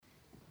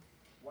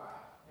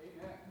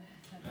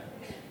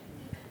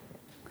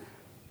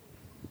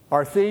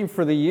Our theme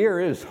for the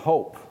year is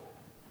hope.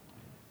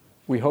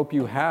 We hope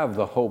you have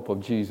the hope of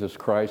Jesus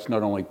Christ,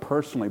 not only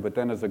personally, but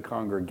then as a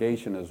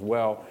congregation as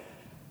well.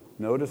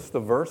 Notice the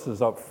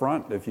verses up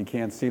front. If you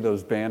can't see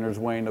those banners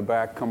way in the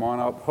back, come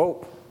on up.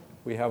 Hope.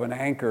 We have an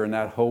anchor, and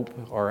that hope,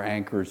 our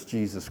anchor, is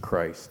Jesus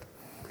Christ.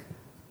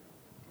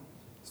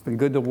 It's been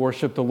good to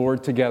worship the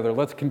Lord together.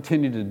 Let's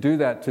continue to do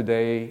that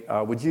today.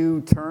 Would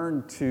you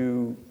turn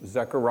to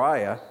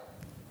Zechariah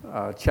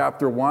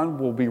chapter 1?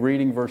 We'll be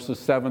reading verses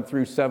 7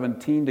 through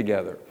 17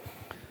 together.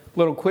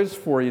 Little quiz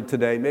for you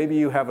today. Maybe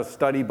you have a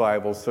study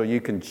Bible so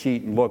you can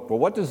cheat and look. But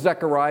what does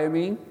Zechariah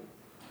mean?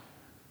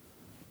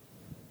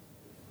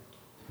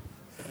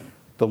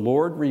 The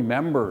Lord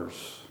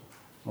remembers.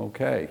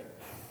 Okay.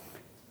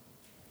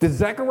 Did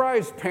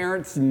Zechariah's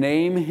parents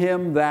name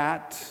him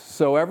that?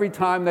 So every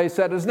time they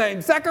said his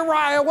name,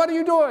 Zechariah, what are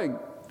you doing?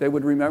 They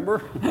would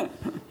remember.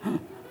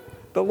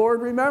 The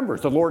Lord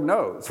remembers. The Lord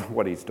knows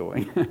what he's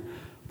doing.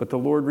 But the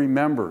Lord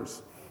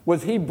remembers.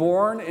 Was he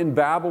born in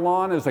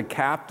Babylon as a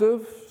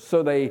captive?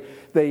 So they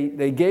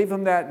gave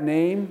him that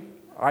name.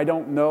 I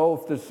don't know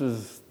if this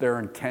is their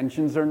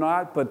intentions or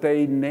not, but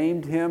they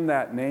named him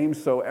that name.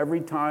 So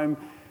every time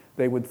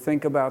they would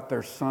think about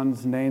their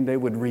son's name, they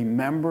would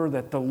remember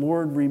that the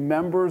Lord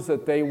remembers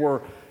that they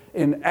were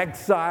in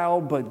exile,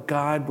 but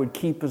God would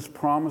keep his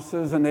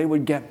promises and they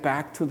would get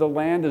back to the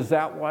land. Is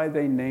that why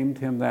they named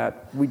him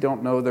that? We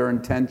don't know their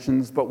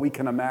intentions, but we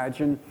can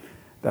imagine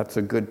that's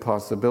a good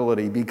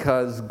possibility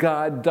because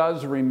God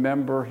does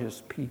remember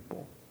his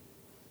people.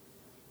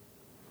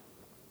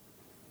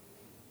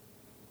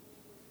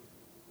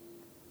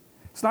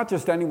 It's not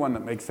just anyone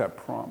that makes that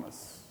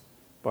promise,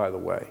 by the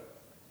way.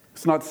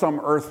 It's not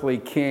some earthly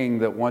king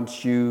that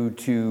wants you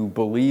to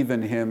believe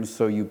in him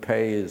so you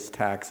pay his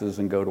taxes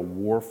and go to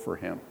war for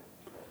him.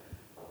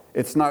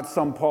 It's not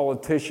some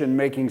politician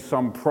making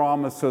some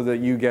promise so that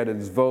you get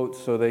his vote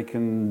so they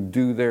can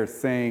do their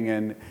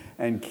thing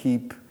and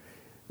keep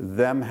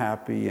them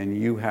happy and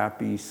you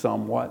happy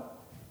somewhat.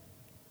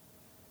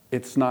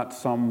 It's not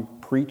some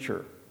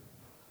preacher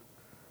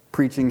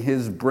preaching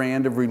his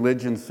brand of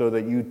religion so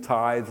that you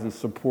tithe and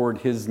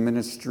support his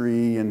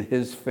ministry and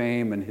his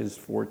fame and his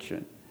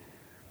fortune.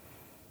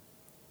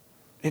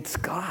 It's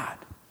God.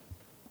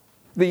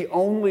 The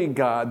only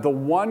God, the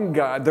one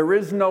God. There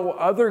is no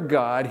other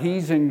God.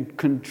 He's in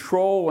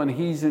control and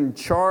he's in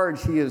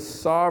charge. He is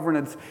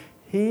sovereign.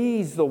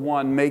 He's the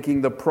one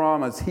making the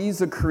promise. He's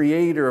the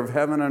creator of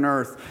heaven and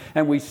earth.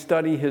 And we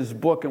study his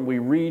book and we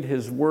read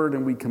his word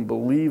and we can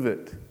believe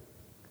it.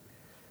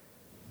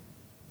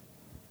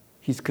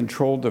 He's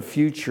controlled the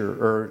future,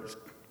 or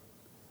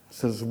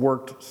has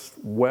worked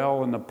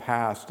well in the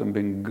past and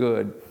been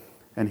good,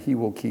 and he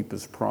will keep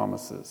his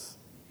promises.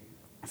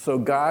 So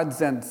God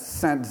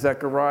sent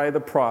Zechariah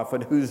the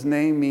prophet, whose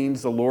name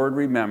means the Lord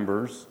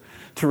remembers,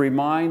 to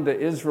remind the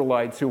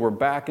Israelites who were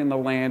back in the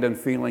land and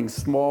feeling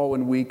small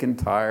and weak and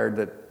tired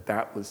that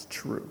that was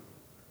true.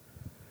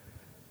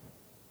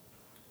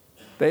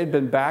 They had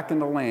been back in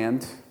the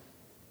land,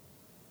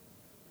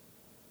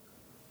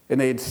 and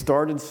they had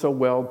started so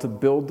well to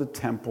build the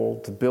temple,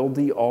 to build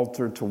the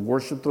altar, to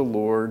worship the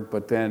Lord,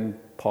 but then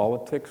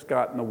politics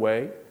got in the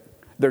way.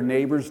 Their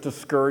neighbors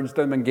discouraged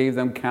them and gave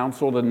them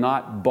counsel to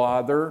not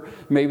bother.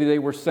 Maybe they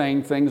were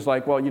saying things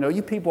like, well,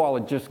 you people ought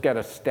to just get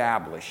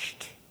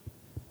established.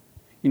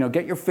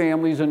 Get your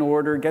families in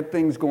order, get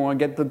things going,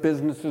 get the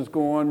businesses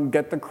going,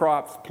 get the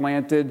crops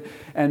planted,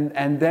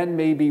 and then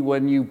maybe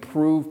when you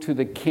prove to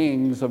the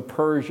kings of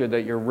Persia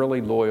that you're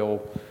really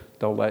loyal,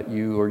 they'll let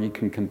you, or you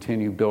can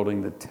continue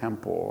building the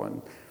temple.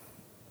 And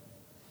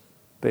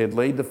they had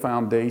laid the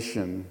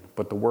foundation,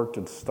 but the work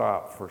had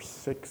stopped for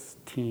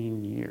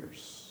 16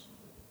 years.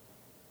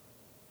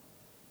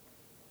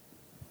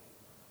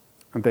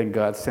 And then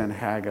God sent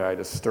Haggai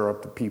to stir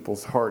up the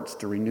people's hearts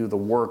to renew the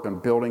work on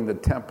building the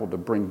temple to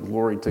bring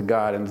glory to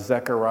God. And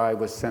Zechariah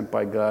was sent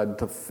by God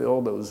to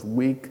fill those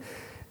weak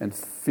and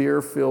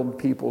fear-filled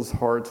people's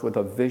hearts with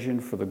a vision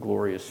for the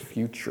glorious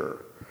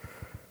future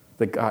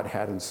that God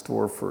had in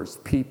store for his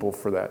people,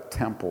 for that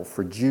temple,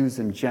 for Jews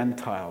and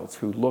Gentiles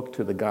who look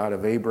to the God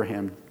of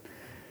Abraham,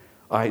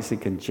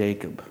 Isaac, and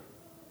Jacob.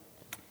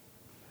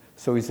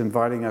 So he's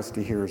inviting us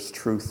to hear his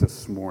truth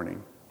this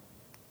morning.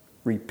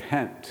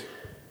 Repent,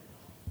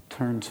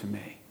 turn to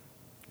me,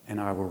 and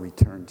I will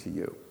return to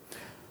you.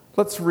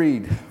 Let's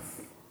read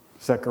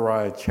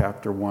Zechariah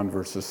chapter 1,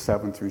 verses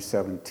 7 through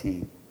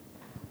 17.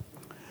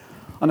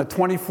 On the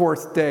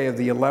 24th day of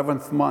the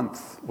 11th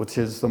month, which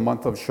is the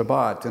month of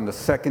Shabbat, in the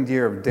second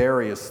year of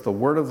Darius, the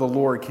word of the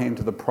Lord came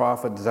to the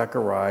prophet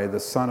Zechariah, the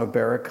son of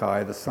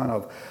Berechiah, the son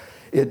of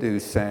Iddo,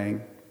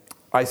 saying,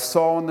 I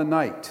saw in the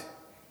night,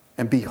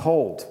 and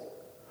behold,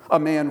 a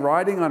man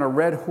riding on a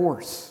red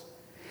horse.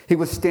 He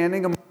was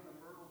standing among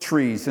the myrtle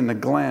trees in the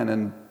glen,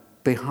 and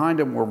behind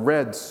him were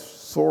red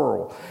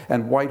sorrel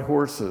and white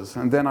horses.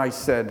 And then I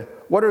said,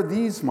 What are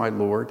these, my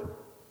Lord?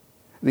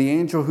 The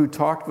angel who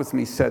talked with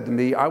me said to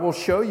me, I will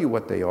show you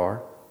what they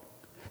are.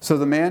 So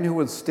the man who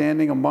was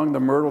standing among the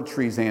myrtle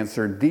trees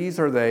answered, These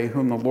are they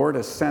whom the Lord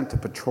has sent to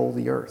patrol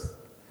the earth.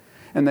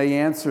 And they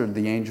answered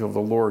the angel of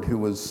the Lord who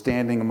was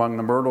standing among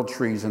the myrtle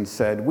trees and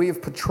said, "We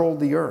have patrolled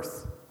the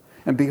earth,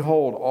 and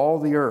behold, all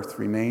the earth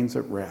remains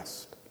at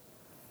rest."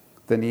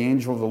 Then the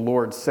angel of the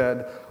Lord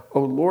said,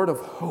 "O Lord of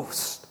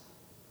hosts,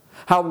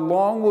 how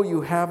long will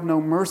you have no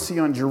mercy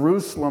on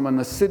Jerusalem and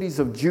the cities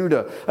of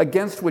Judah,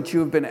 against which you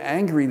have been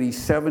angry these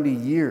 70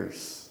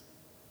 years?"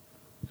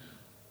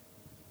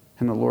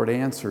 And the Lord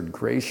answered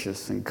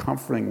gracious and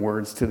comforting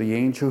words to the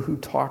angel who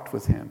talked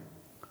with him.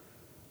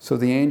 So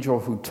the angel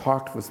who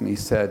talked with me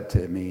said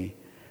to me,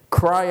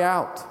 "Cry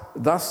out,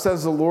 thus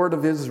says the Lord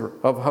of Israel,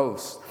 of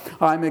hosts,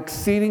 I am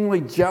exceedingly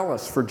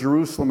jealous for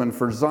Jerusalem and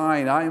for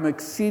Zion. I am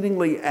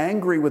exceedingly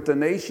angry with the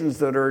nations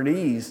that are at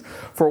ease.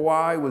 For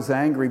while I was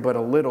angry but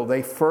a little,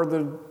 they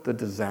furthered the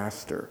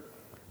disaster.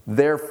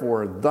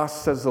 Therefore,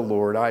 thus says the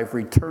Lord, I have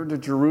returned to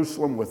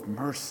Jerusalem with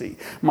mercy.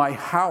 My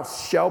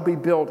house shall be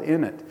built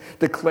in it,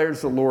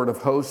 declares the Lord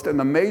of hosts, and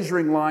the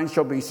measuring line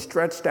shall be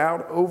stretched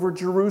out over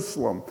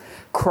Jerusalem.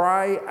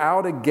 Cry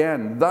out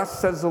again, thus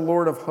says the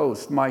Lord of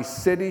hosts, my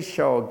city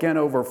shall again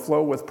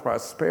overflow with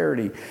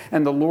prosperity,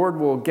 and the Lord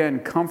will again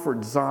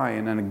comfort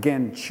Zion and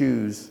again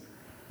choose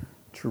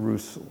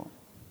Jerusalem."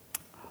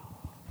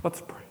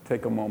 Let's pray.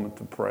 Take a moment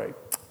to pray.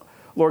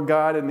 Lord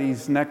God, in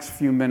these next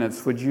few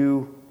minutes, would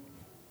you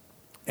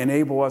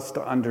enable us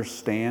to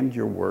understand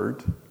your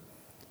word?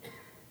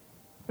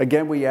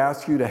 Again, we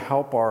ask you to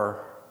help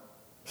our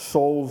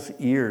soul's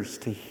ears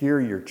to hear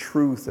your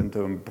truth and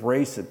to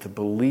embrace it, to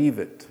believe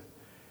it.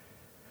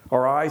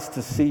 Our eyes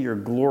to see your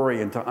glory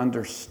and to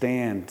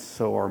understand,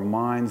 so our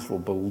minds will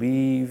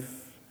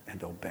believe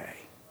and obey.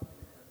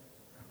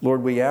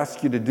 Lord, we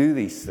ask you to do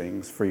these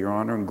things for your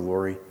honor and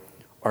glory,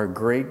 our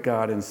great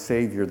God and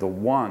Savior, the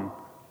one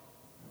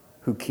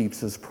who keeps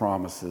his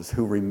promises,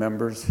 who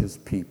remembers his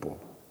people.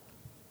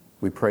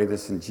 We pray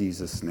this in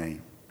Jesus'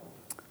 name.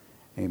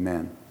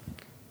 Amen.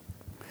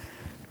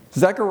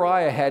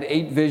 Zechariah had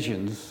 8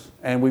 visions,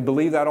 and we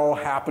believe that all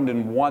happened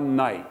in one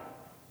night.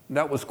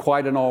 That was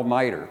quite an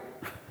all-nighter.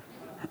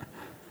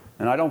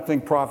 And I don't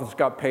think prophets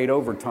got paid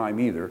overtime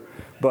either,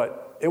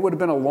 but it would have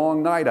been a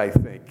long night, I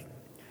think.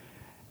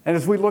 And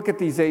as we look at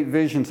these 8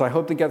 visions, I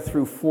hope to get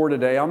through 4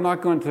 today. I'm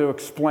not going to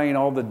explain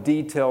all the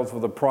details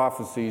of the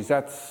prophecies.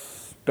 That's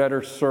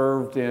better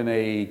served in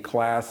a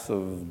class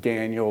of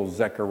Daniel,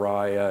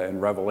 Zechariah,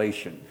 and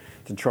Revelation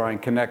to try and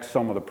connect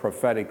some of the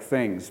prophetic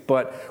things.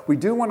 But we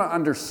do want to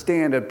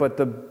understand it, but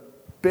the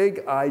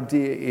big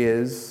idea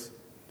is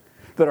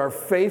that our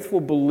faith will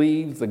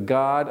believe the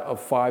God of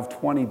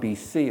 520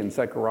 BC in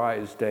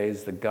Zechariah's day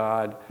is the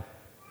God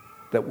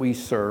that we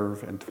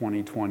serve in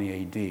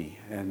 2020 AD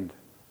and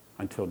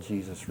until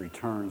Jesus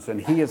returns.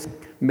 And he has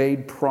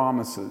made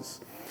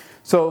promises.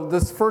 So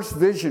this first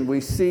vision,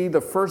 we see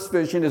the first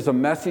vision is a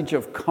message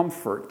of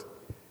comfort.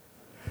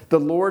 The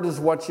Lord is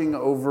watching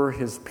over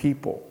his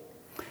people.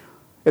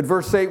 At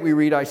verse 8 we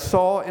read, "I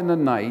saw in the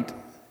night,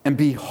 and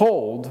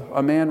behold,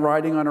 a man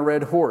riding on a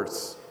red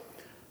horse."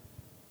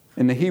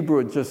 In the Hebrew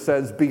it just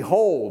says,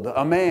 "Behold,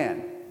 a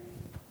man,"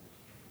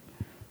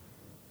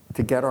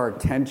 to get our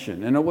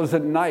attention. And it was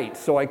at night,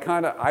 so I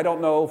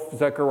don't know if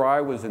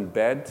Zechariah was in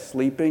bed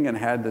sleeping and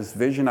had this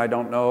vision. I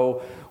don't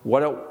know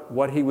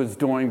what he was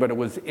doing, but it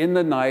was in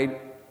the night.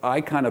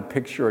 I kind of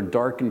picture a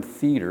darkened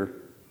theater,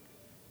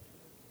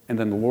 and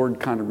then the Lord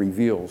kind of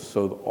reveals,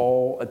 so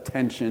all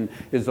attention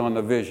is on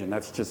the vision.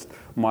 That's just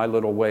my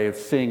little way of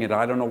seeing it.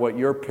 I don't know what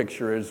your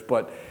picture is,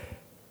 but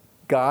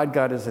God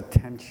got his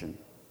attention.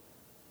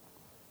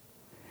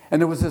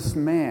 And there was this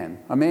man,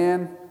 a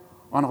man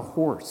on a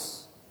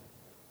horse.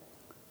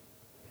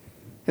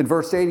 In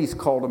verse 8, he's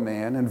called a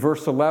man. In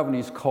verse 11,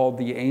 he's called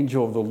the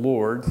angel of the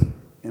Lord.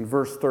 In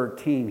verse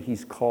 13,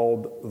 he's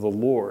called the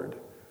Lord.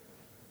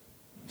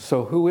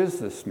 So who is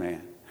this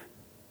man?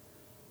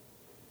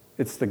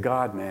 It's the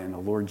God-man, the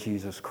Lord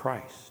Jesus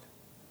Christ.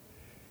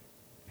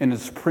 In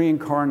his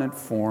pre-incarnate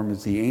form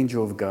as the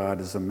angel of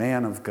God, as a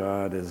man of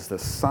God, as the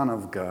Son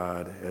of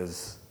God,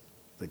 as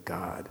the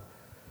God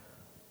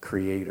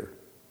creator.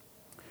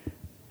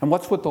 And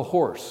what's with the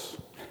horse?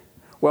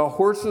 Well,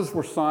 horses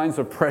were signs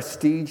of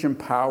prestige and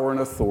power and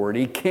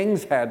authority.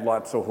 Kings had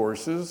lots of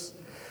horses.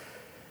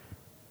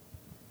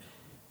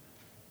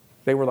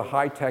 They were the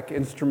high-tech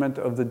instrument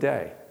of the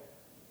day.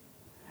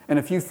 And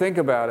if you think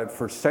about it,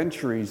 for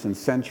centuries and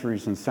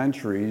centuries and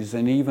centuries,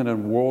 and even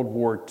in World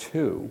War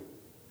II,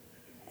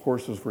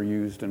 horses were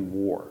used in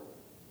war.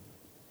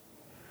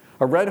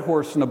 A red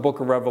horse in the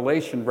book of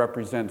Revelation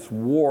represents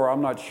war.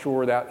 I'm not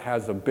sure that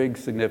has a big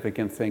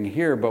significant thing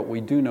here, but we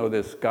do know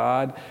this: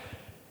 God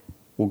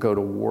will go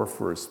to war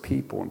for his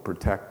people and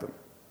protect them.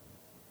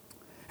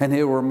 And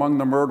they were among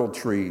the myrtle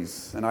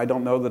trees. And I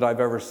don't know that I've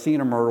ever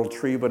seen a myrtle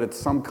tree, but it's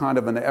some kind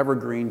of an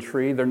evergreen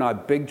tree. They're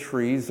not big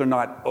trees. They're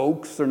not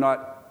oaks. They're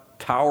not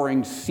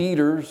towering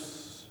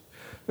cedars.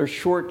 They're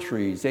short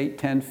trees,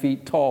 8-10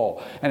 feet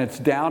tall. And it's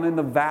down in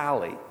the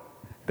valley.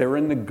 They're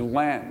in the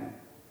glen.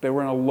 They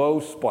were in a low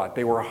spot.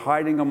 They were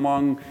hiding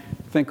among,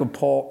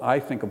 I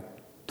think of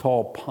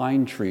tall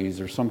pine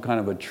trees or some kind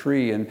of a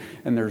tree, and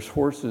there's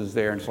horses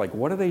there. And it's like,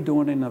 what are they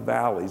doing in the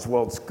valleys?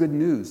 Well, it's good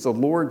news. The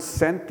Lord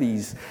sent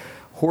these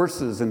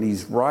horses and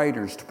these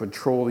riders to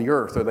patrol the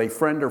earth. Are they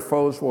friend or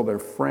foes? Well, they're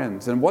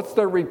friends. And what's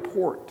their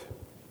report?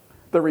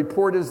 The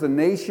report is the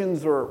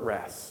nations are at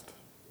rest.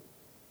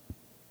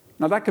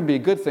 Now, that could be a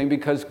good thing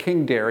because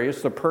King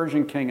Darius, the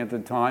Persian king at the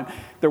time,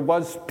 there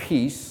was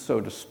peace, so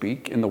to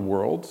speak, in the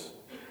world.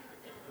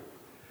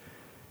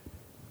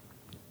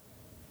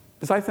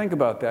 As I think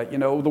about that,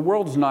 the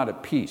world's not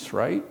at peace,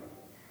 right?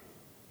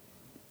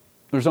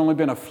 There's only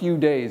been a few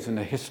days in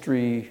the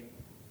history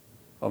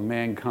of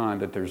mankind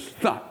that there's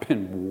not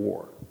been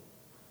war.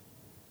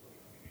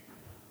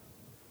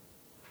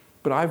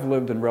 But I've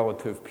lived in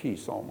relative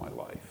peace all my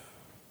life.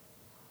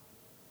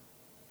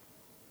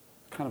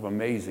 Kind of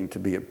amazing to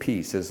be at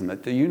peace, isn't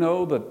it? Do you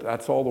know that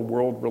that's all the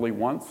world really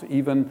wants?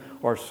 Even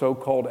our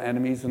so-called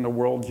enemies in the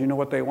world, do you know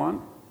what they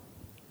want?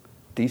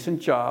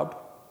 Decent job.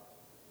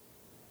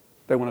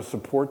 They want to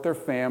support their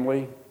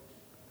family.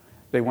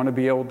 They want to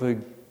be able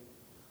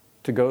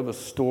to go to the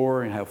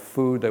store and have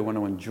food. They want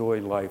to enjoy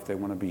life. They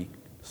want to be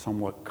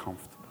somewhat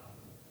comfortable.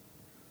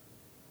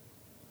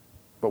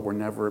 But we're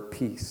never at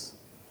peace.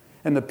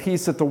 And the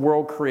peace that the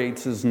world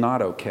creates is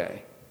not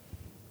okay.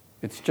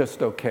 It's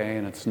just okay,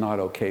 and it's not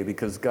okay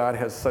because God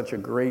has such a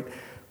great,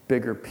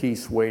 bigger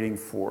peace waiting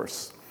for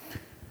us.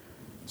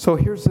 So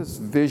here's this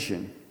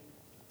vision,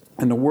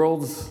 and the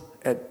world's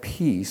at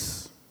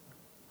peace,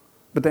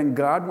 but then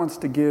God wants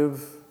to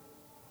give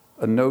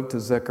a note to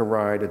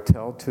Zechariah to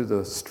tell to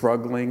the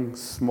struggling,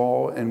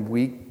 small, and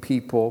weak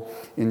people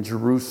in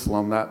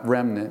Jerusalem, that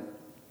remnant,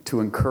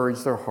 to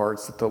encourage their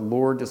hearts that the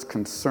Lord is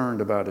concerned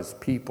about his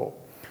people.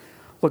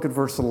 Look at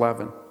verse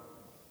 11.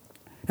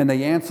 And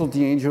they answered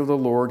the angel of the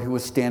Lord who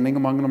was standing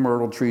among the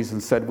myrtle trees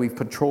and said, we've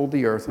patrolled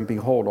the earth, and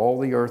behold, all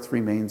the earth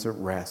remains at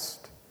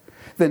rest.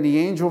 Then the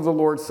angel of the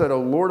Lord said,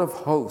 O Lord of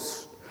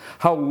hosts,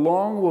 how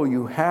long will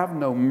you have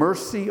no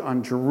mercy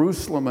on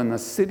Jerusalem and the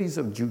cities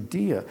of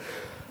Judea,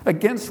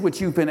 against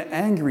which you've been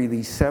angry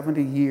these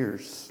 70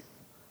 years?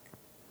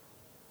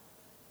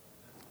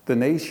 The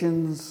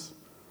nations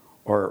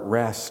are at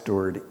rest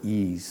or at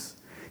ease.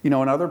 In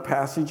other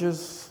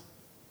passages,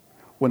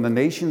 when the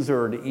nations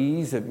are at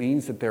ease, it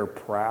means that they're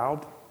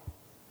proud,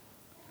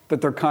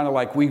 that they're kind of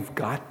like, we've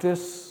got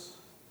this,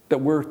 that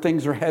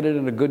things are headed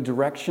in a good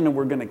direction and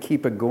we're going to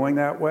keep it going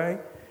that way.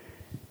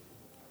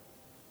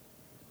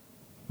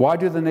 Why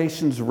do the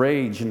nations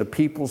rage and the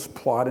peoples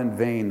plot in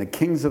vain? The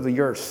kings of the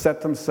earth set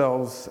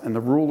themselves and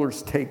the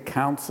rulers take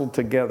counsel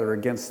together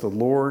against the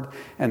Lord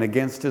and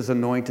against his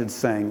anointed,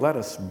 saying, let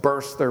us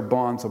burst their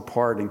bonds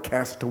apart and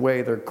cast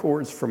away their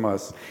cords from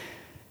us.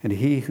 And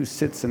he who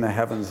sits in the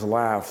heavens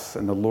laughs,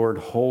 and the Lord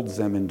holds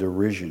them in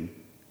derision.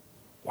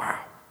 Wow.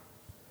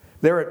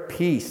 They're at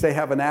peace. They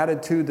have an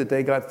attitude that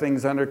they got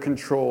things under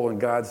control, and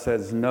God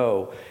says,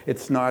 no,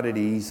 it's not at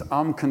ease.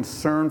 I'm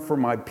concerned for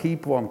my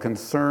people. I'm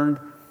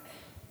concerned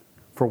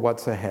for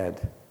what's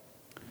ahead.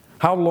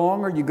 How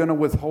long are you going to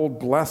withhold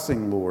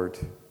blessing, Lord?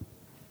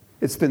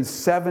 It's been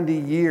 70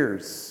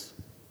 years,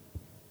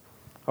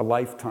 a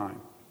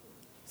lifetime,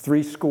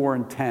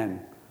 70.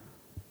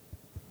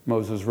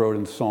 Moses wrote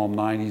in Psalm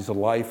 90, he's a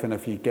life, and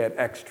if you get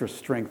extra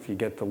strength, you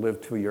get to live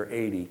till you're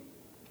 80.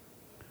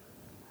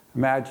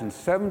 Imagine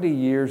 70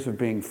 years of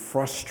being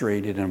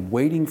frustrated and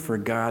waiting for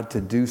God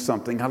to do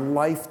something, a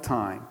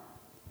lifetime.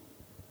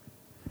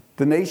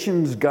 The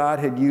nations God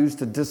had used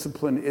to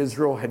discipline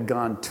Israel had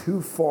gone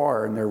too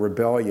far in their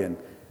rebellion,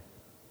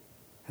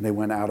 and they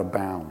went out of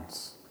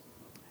bounds.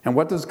 And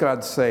what does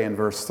God say in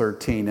verse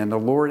 13? And the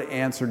Lord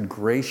answered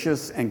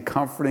gracious and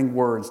comforting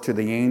words to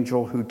the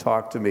angel who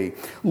talked to me.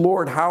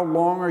 Lord, how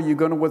long are you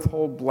going to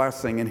withhold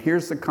blessing? And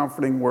here's the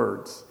comforting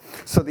words.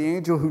 So the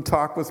angel who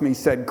talked with me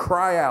said,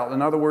 cry out.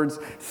 In other words,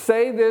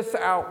 say this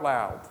out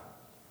loud.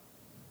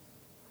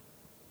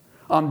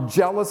 I'm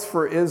jealous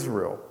for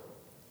Israel.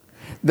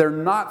 They're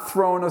not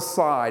thrown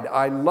aside.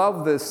 I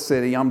love this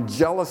city. I'm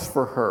jealous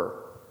for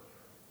her.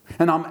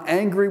 And I'm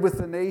angry with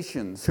the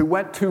nations who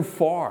went too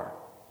far.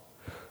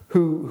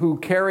 Who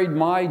carried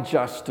my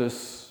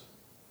justice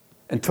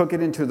and took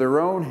it into their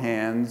own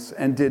hands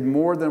and did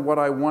more than what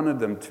I wanted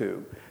them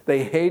to.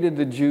 They hated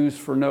the Jews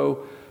for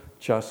no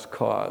just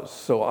cause.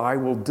 So I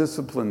will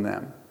discipline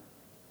them.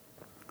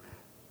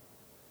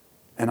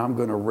 And I'm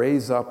going to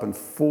raise up and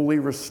fully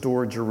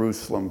restore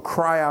Jerusalem.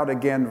 Cry out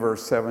again,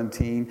 verse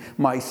 17.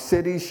 My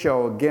cities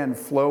shall again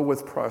flow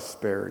with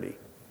prosperity.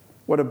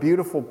 What a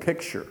beautiful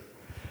picture.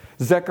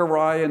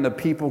 Zechariah and the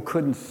people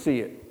couldn't see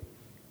it.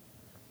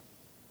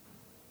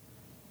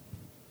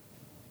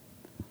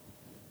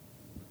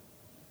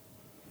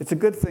 It's a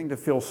good thing to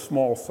feel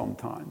small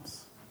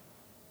sometimes.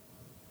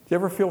 Do you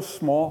ever feel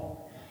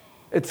small?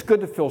 It's good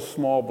to feel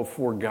small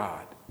before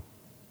God,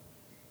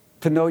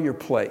 to know your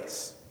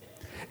place.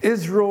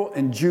 Israel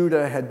and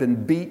Judah had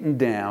been beaten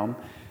down.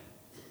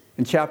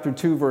 In chapter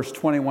 2, verse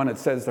 21, it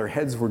says their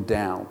heads were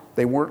down.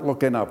 They weren't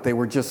looking up. They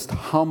were just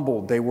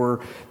humbled. They were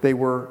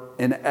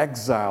in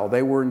exile.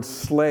 They were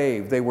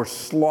enslaved. They were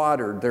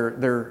slaughtered.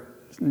 Their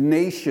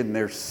nation,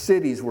 their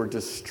cities were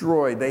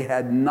destroyed. They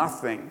had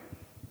nothing.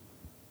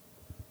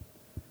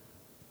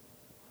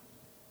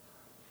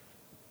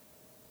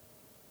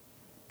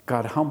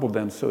 God humbled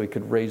them so he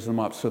could raise them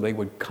up, so they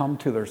would come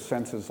to their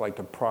senses like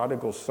the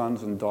prodigal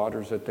sons and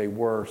daughters that they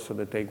were, so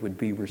that they would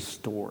be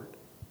restored.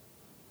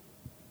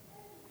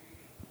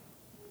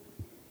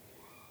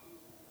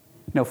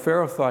 Now,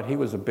 Pharaoh thought he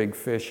was a big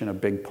fish in a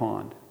big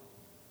pond.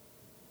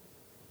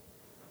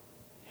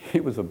 He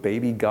was a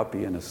baby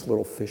guppy in this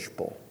little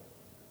fishbowl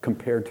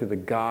compared to the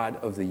God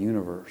of the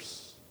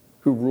universe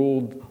who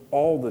ruled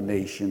all the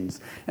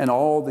nations and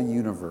all the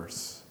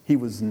universe. He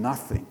was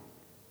nothing.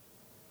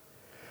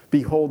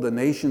 Behold, the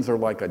nations are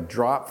like a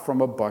drop from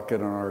a bucket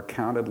and are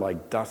counted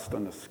like dust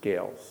on the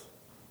scales.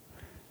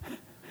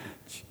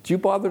 Do you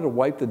bother to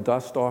wipe the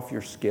dust off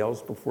your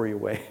scales before you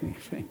weigh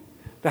anything?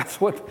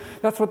 That's what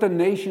the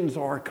nations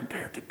are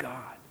compared to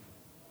God.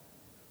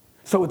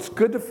 So it's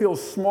good to feel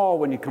small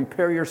when you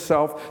compare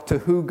yourself to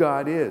who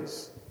God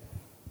is.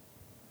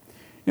 You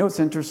know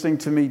what's interesting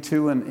to me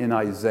too in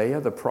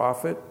Isaiah the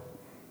prophet?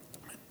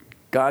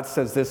 God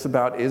says this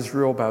about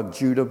Israel, about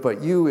Judah,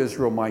 but you,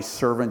 Israel, my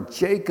servant,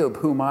 Jacob,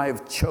 whom I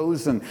have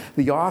chosen,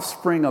 the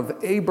offspring of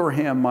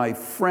Abraham, my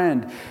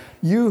friend,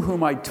 you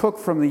whom I took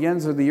from the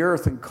ends of the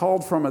earth and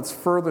called from its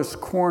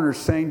furthest corners,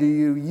 saying to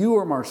you, you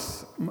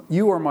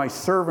are my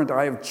servant,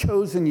 I have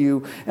chosen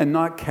you and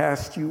not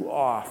cast you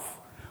off.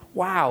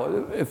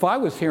 Wow, if I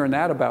was hearing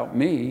that about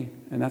me,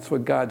 and that's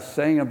what God's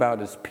saying about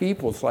his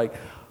people, it's like,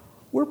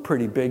 we're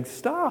pretty big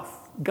stuff.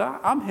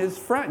 God, I'm his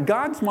friend.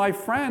 God's my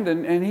friend,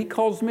 and he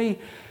calls me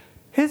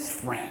his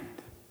friend.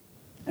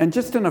 And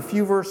just in a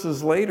few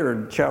verses later,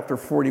 in chapter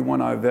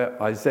 41 of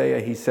Isaiah,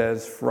 he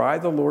says, for I,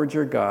 the Lord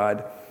your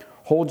God,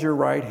 hold your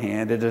right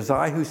hand. It is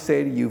I who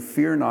say to you,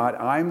 fear not.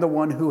 I'm the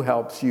one who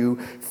helps you.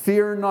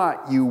 Fear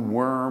not, you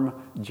worm,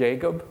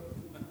 Jacob.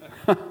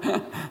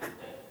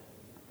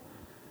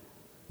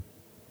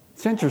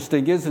 It's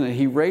interesting, isn't it?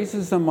 He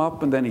raises them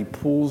up and then he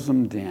pulls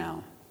them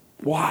down.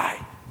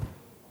 Why?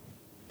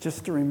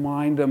 Just to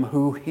remind them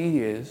who he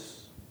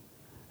is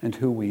and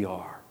who we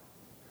are.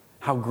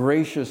 How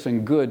gracious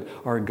and good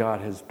our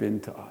God has been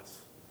to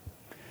us.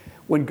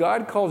 When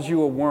God calls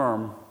you a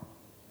worm,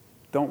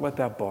 don't let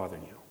that bother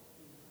you.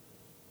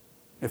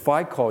 If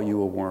I call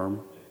you a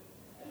worm,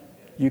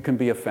 you can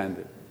be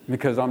offended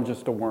because I'm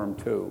just a worm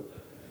too.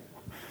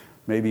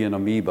 Maybe an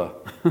amoeba.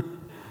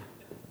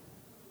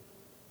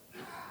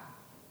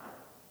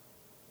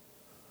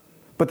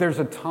 But there's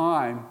a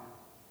time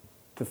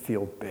to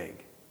feel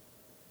big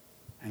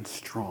and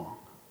strong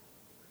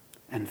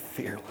and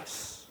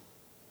fearless.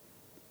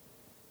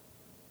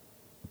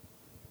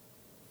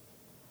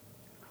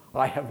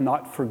 I have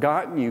not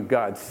forgotten you,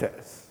 God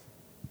says.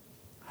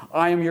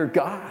 I am your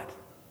God.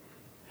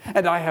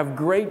 And I have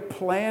great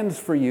plans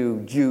for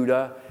you,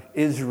 Judah,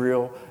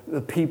 Israel, the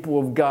people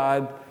of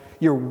God.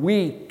 You're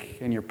weak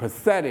and you're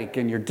pathetic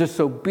and you're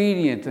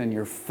disobedient and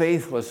you're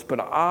faithless, but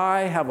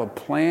I have a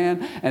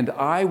plan and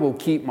I will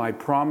keep my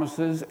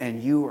promises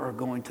and you are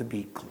going to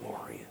be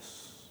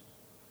glorious.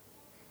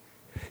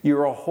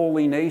 You're a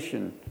holy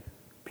nation,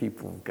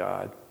 people of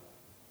God.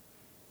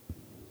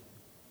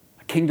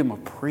 A kingdom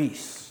of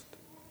priests,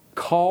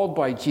 called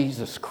by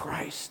Jesus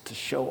Christ to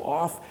show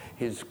off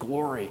his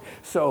glory.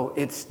 So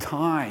it's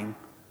time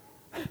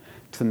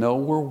to know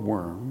we're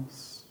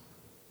worms,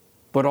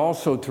 but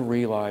also to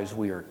realize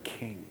we are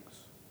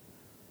kings,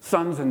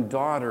 sons and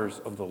daughters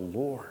of the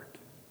Lord,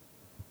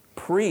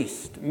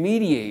 priests,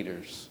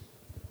 mediators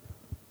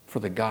for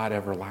the God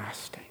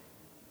everlasting,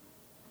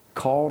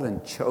 called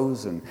and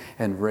chosen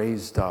and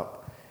raised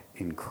up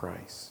in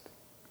Christ.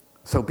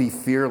 So be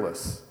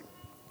fearless.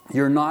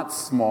 You're not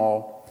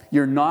small,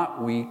 you're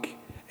not weak,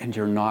 and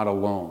you're not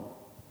alone.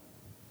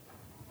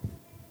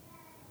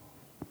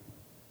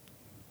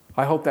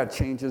 I hope that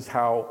changes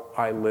how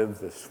I live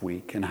this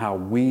week and how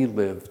we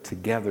live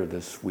together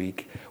this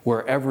week,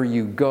 wherever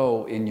you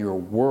go in your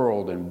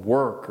world and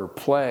work or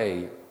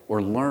play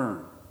or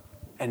learn.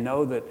 And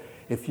know that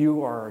if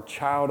you are a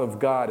child of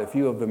God, if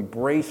you have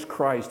embraced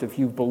Christ, if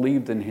you've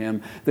believed in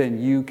him, then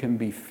you can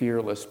be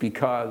fearless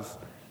because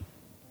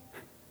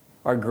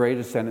our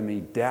greatest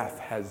enemy, death,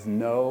 has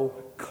no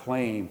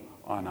claim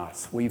on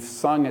us. We've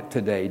sung it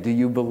today. Do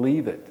you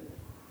believe it?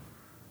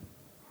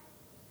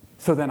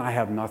 So then I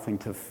have nothing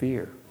to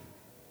fear.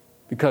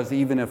 Because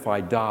even if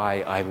I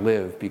die, I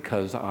live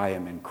because I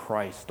am in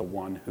Christ, the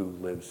one who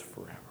lives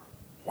forever.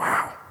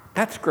 Wow,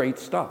 that's great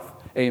stuff.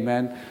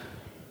 Amen.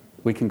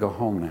 We can go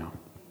home now.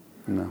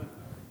 No.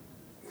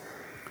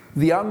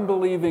 The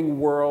unbelieving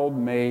world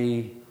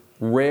may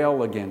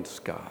rail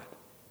against God,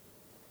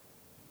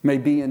 may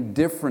be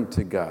indifferent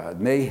to God,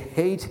 may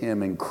hate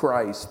him in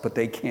Christ, but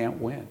they can't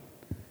win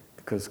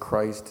because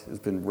Christ has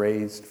been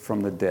raised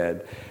from the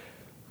dead.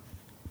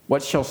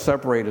 What shall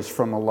separate us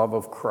from the love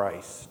of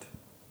Christ?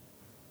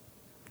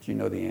 Do you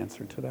know the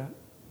answer to that?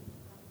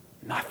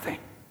 Nothing.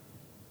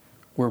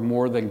 We're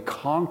more than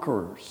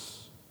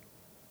conquerors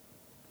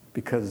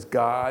because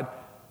God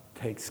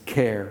takes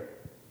care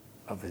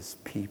of his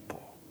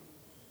people.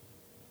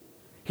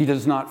 He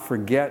does not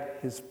forget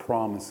his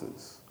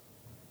promises.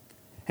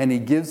 And he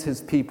gives his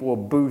people a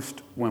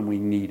boost when we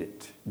need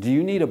it. Do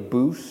you need a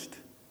boost?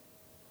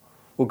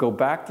 We'll go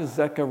back to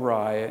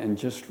Zechariah and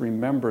just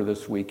remember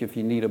this week, if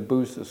you need a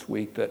boost this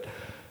week, that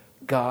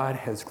God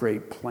has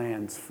great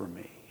plans for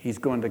me. He's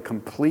going to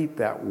complete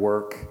that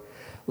work.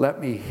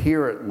 Let me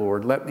hear it,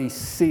 Lord. Let me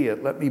see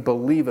it. Let me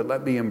believe it.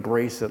 Let me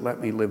embrace it. Let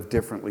me live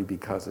differently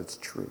because it's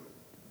true.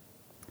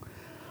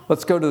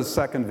 Let's go to the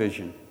second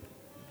vision.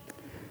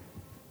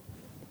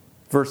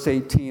 Verse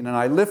 18, and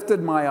I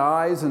lifted my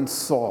eyes and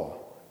saw,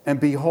 and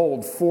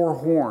behold, 4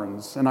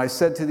 horns. And I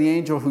said to the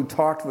angel who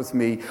talked with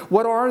me,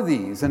 what are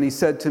these? And he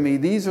said to me,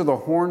 these are the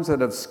horns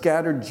that have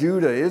scattered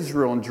Judah,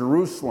 Israel, and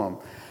Jerusalem.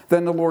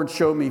 Then the Lord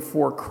showed me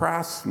 4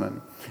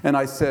 craftsmen. And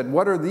I said,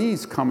 what are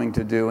these coming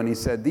to do? And he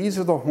said, these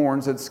are the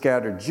horns that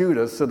scattered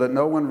Judah so that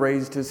no one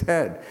raised his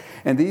head.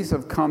 And these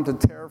have come to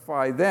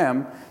terrify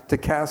them, to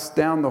cast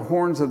down the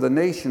horns of the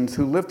nations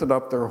who lifted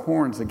up their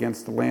horns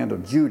against the land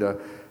of Judah,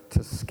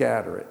 to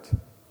scatter it.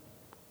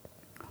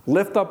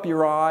 Lift up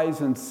your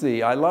eyes and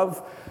see. I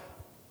love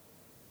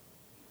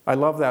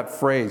that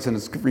phrase, and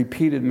it's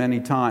repeated many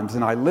times.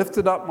 And I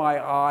lifted up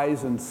my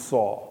eyes and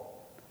saw.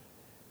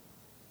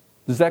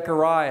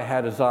 Zechariah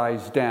had his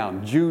eyes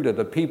down. Judah,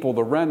 the people,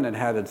 the remnant,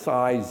 had its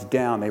eyes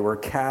down. They were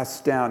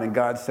cast down, and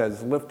God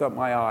says, lift up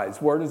my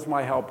eyes. Where does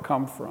my help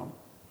come from?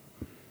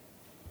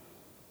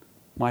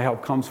 My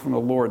help comes from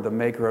the Lord, the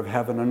maker of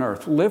heaven and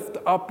earth. Lift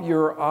up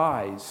your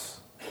eyes.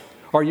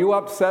 Are you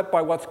upset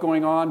by what's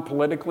going on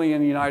politically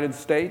in the United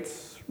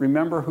States?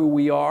 Remember who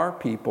we are,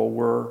 people.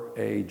 We're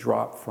a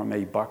drop from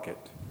a bucket.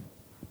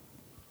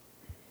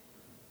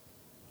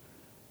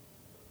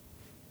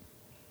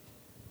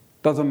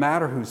 Doesn't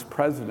matter who's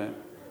president.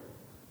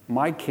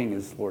 My king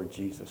is Lord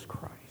Jesus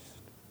Christ.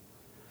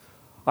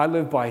 I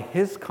live by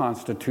his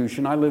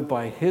constitution. I live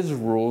by his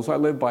rules. I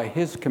live by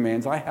his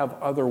commands. I have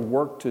other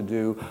work to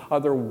do,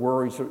 other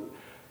worries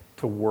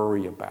to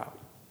worry about.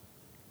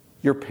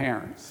 Your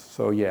parents.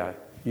 So yeah,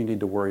 you need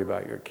to worry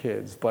about your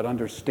kids, but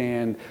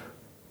understand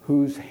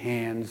whose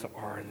hands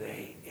are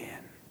they in.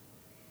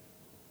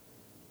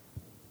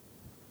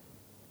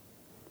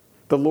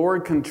 The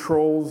Lord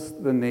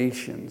controls the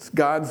nations.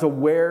 God's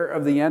aware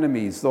of the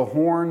enemies. The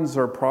horns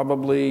are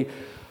probably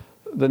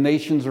the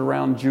nations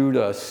around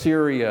Judah,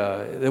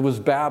 Syria. It was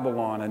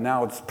Babylon, and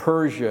now it's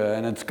Persia,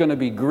 and it's going to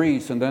be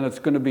Greece, and then it's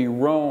going to be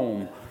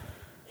Rome.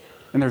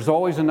 And there's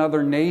always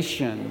another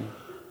nation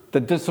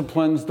that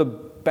disciplines the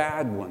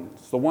bad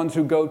ones, the ones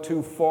who go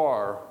too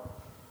far.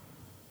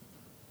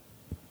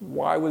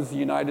 Why was the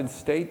United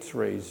States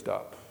raised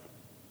up?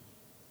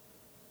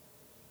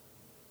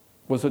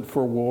 Was it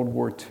for World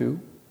War II?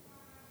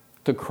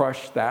 To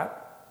crush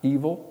that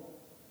evil?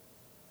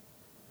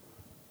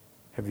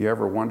 Have you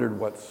ever wondered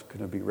what's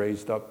going to be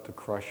raised up to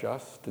crush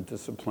us, to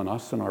discipline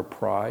us in our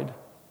pride?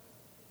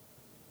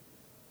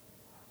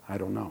 I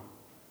don't know.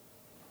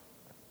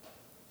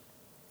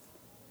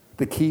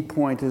 The key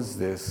point is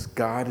this: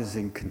 God is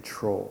in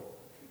control.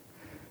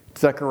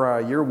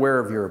 Zechariah, you're aware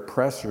of your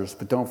oppressors,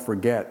 but don't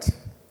forget,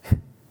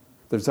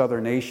 there's other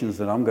nations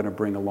that I'm going to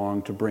bring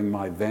along to bring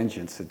my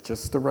vengeance at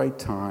just the right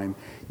time.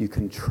 You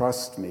can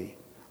trust me.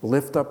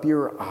 Lift up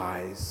your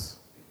eyes.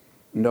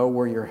 Know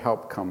where your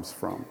help comes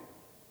from.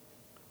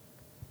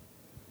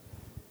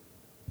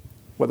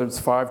 Whether it's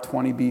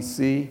 520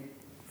 BC,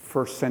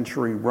 first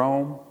century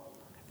Rome,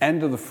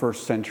 end of the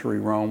first century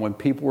Rome, when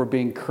people were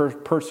being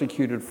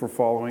persecuted for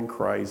following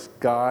Christ,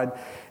 God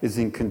is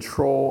in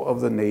control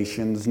of the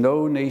nations.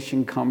 No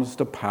nation comes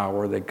to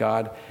power that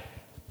God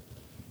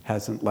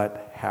hasn't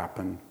let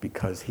happen,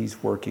 because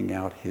he's working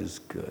out his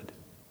good,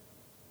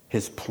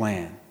 his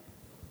plan.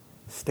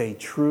 Stay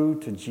true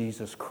to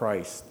Jesus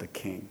Christ, the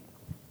King.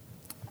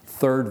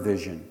 Third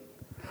vision.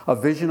 A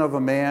vision of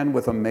a man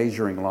with a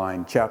measuring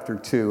line, chapter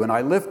 2. And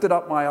I lifted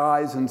up my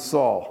eyes and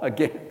saw.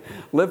 Again,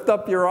 lift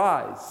up your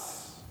eyes.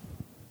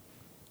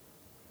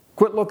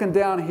 Quit looking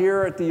down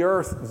here at the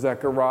earth,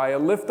 Zechariah.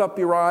 Lift up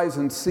your eyes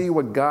and see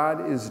what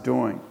God is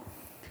doing.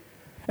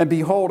 And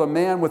behold, a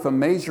man with a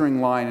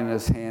measuring line in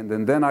his hand.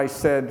 And then I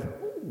said,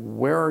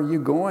 where are you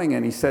going?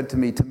 And he said to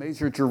me, to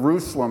measure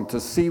Jerusalem, to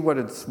see what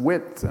its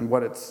width and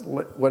what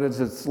is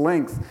its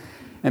length.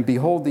 And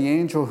behold, the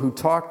angel who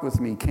talked with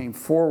me came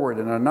forward,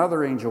 and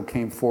another angel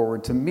came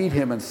forward to meet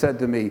him and said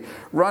to me,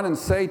 run and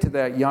say to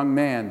that young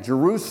man,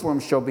 Jerusalem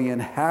shall be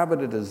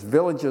inhabited as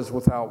villages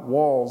without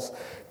walls,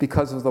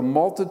 because of the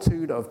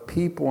multitude of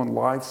people and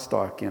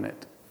livestock in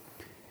it.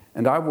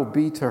 And I will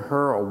be to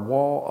her a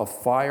wall of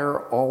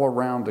fire all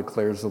around,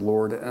 declares the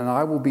Lord, and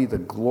I will be the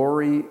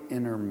glory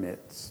in her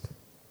midst.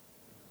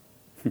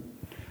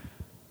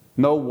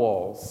 No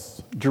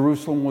walls.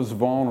 Jerusalem was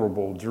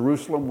vulnerable.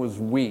 Jerusalem was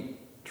weak.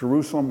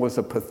 Jerusalem was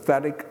a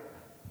pathetic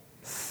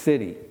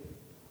city.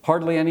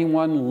 Hardly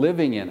anyone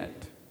living in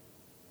it.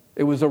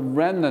 It was a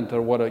remnant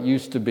of what it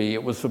used to be.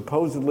 It was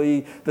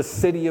supposedly the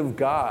city of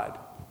God,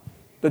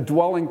 the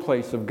dwelling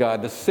place of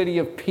God, the city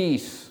of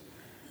peace.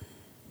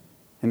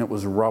 And it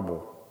was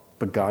rubble.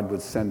 But God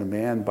would send a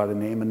man by the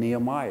name of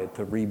Nehemiah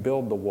to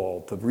rebuild the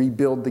wall, to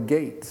rebuild the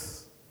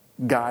gates.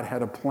 God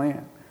had a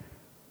plan.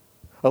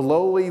 A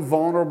lowly,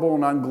 vulnerable,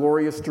 and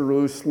unglorious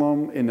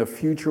Jerusalem in the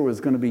future was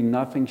going to be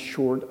nothing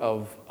short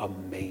of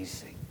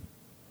amazing.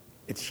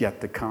 It's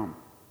yet to come.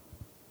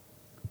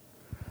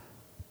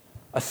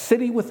 A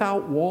city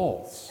without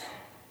walls.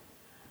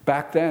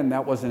 Back then,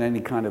 that wasn't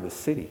any kind of a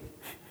city.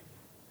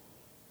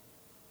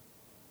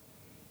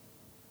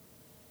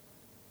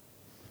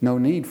 No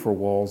need for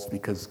walls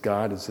because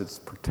God is its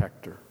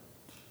protector.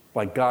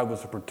 Like God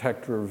was a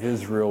protector of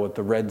Israel at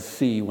the Red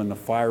Sea when the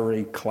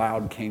fiery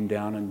cloud came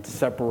down and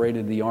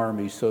separated the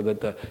army so that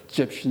the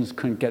Egyptians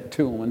couldn't get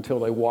to them until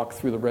they walked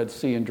through the Red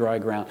Sea in dry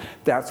ground.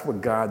 That's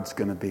what God's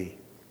going to be.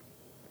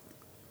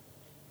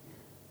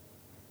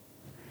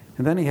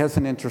 And then he has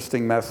an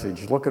interesting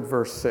message. Look at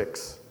verse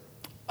 6.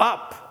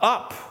 Up,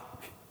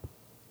 up.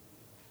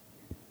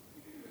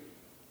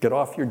 Get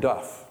off your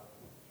duff.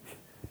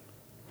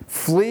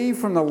 Flee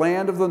from the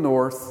land of the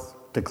north,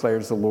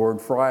 declares the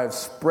Lord, for I have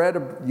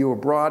spread you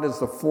abroad as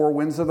the four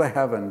winds of the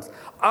heavens.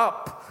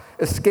 Up,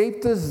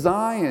 escape to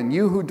Zion,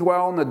 you who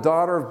dwell in the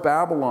daughter of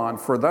Babylon,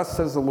 for thus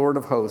says the Lord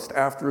of hosts,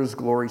 after his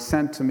glory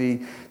sent to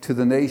me to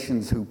the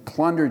nations who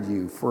plundered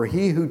you, for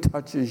he who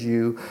touches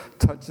you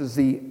touches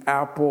the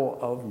apple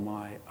of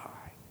my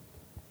eye.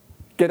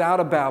 Get out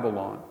of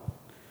Babylon.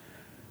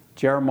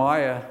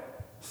 Jeremiah,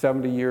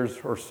 70 years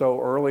or so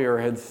earlier,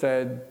 had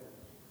said,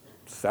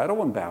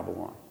 settle in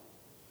Babylon.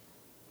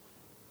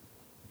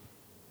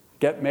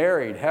 Get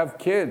married, have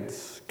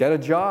kids, get a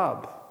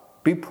job,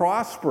 be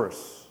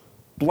prosperous.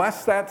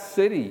 Bless that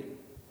city,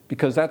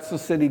 because that's the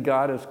city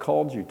God has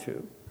called you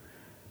to.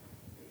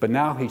 But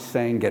now he's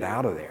saying, get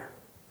out of there.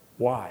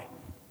 Why?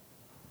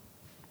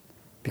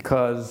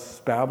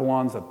 Because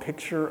Babylon's a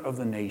picture of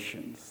the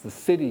nations, the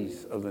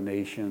cities of the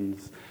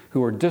nations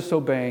who are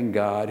disobeying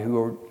God,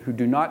 who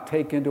do not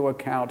take into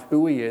account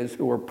who he is,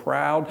 who are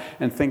proud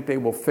and think they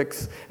will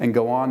fix and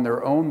go on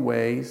their own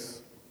ways.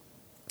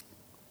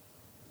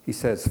 He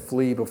says,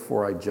 flee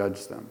before I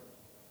judge them.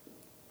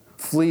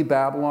 Flee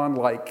Babylon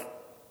like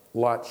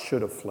Lot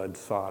should have fled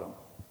Sodom.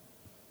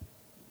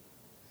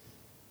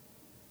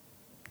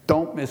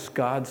 Don't miss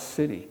God's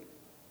city,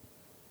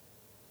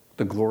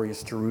 the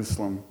glorious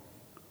Jerusalem,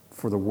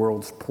 for the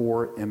world's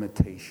poor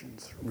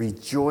imitations.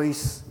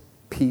 Rejoice,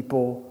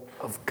 people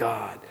of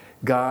God.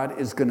 God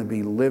is going to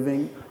be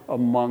living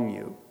among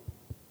you.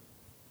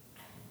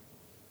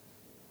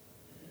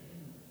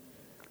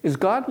 Is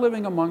God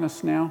living among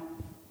us now?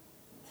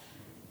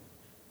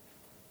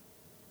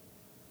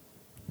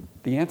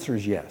 The answer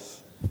is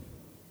yes.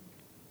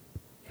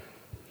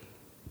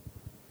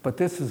 But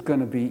this is going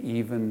to be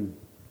even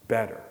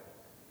better.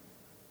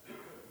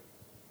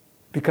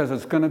 Because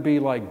it's going to be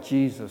like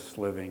Jesus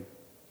living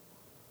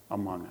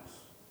among us.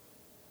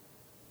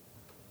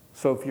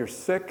 So if you're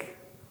sick,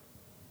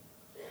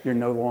 you're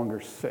no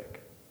longer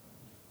sick.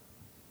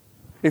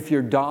 If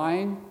you're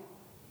dying,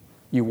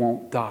 you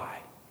won't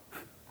die.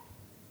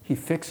 He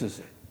fixes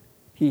it.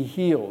 He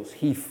heals.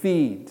 He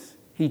feeds.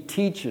 He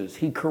teaches.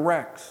 He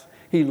corrects.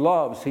 He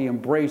loves, he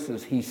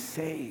embraces, he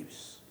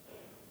saves.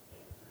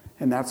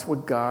 And that's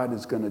what God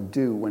is going to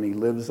do when he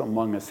lives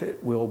among us.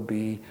 It will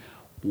be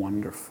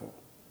wonderful.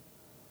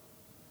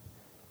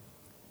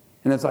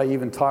 And as I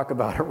even talk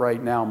about it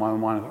right now, my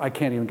mind, I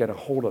can't even get a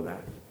hold of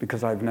that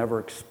because I've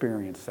never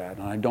experienced that.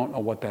 And I don't know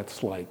what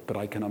that's like, but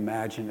I can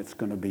imagine it's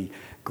going to be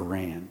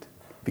grand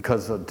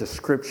because the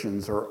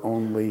descriptions are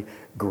only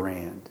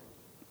grand.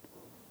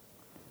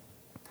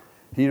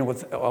 You know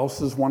what else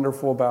is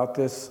wonderful about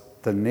this?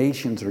 The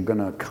nations are going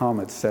to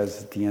come, it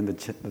says at the end of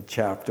the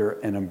chapter,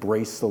 and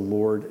embrace the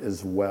Lord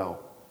as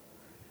well.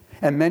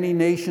 And many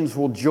nations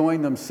will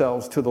join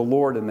themselves to the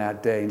Lord in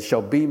that day and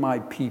shall be my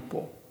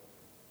people.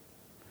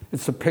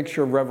 It's a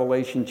picture of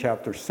Revelation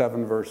chapter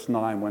 7, verse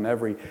 9, when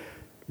every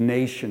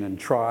nation and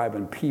tribe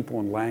and people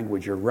and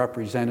language are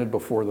represented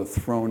before the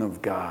throne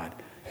of God.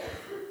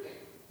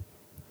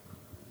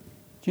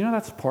 Do you know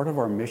that's part of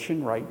our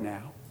mission right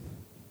now?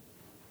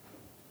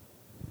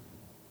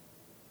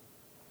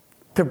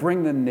 To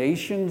bring the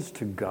nations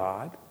to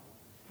God,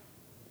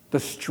 the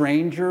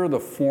stranger, the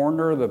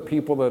foreigner, the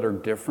people that are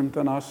different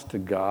than us to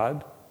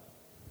God.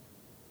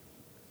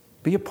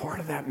 Be a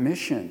part of that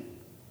mission.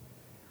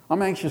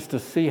 I'm anxious to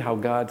see how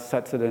God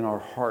sets it in our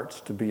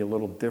hearts to be a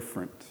little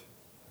different.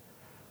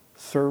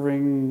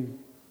 Serving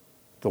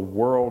the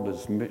world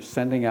is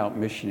sending out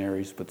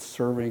missionaries, but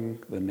serving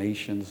the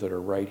nations that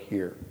are right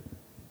here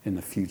in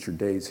the future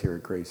days here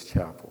at Grace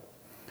Chapel.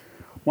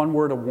 One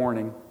word of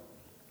warning.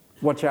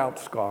 Watch out,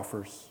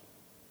 scoffers.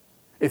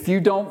 If you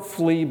don't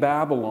flee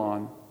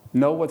Babylon,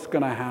 know what's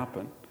going to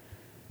happen.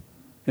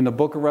 In the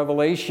book of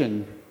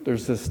Revelation,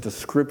 there's this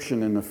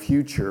description in the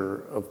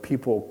future of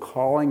people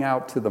calling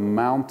out to the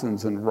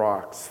mountains and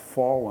rocks,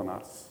 fall on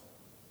us.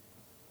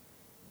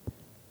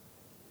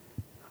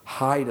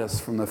 Hide us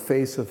from the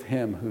face of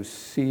him who's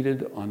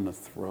seated on the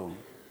throne.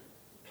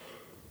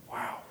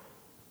 Wow.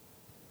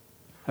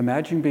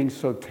 Imagine being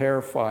so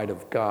terrified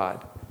of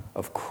God,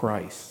 of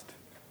Christ.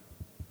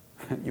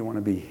 You want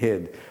to be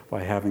hid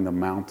by having the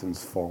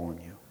mountains fall on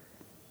you.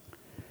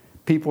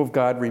 People of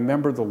God,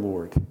 remember the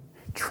Lord.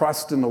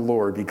 Trust in the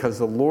Lord, because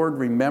the Lord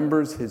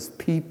remembers his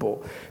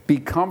people. Be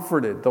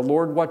comforted. The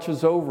Lord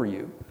watches over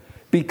you.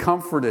 Be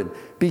comforted.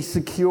 Be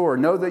secure.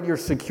 Know that you're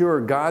secure.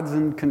 God's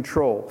in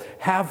control.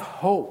 Have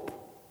hope.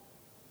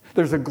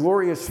 There's a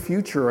glorious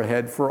future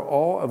ahead for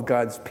all of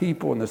God's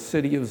people in the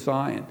city of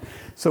Zion.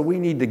 So we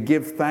need to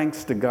give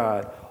thanks to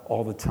God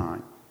all the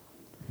time.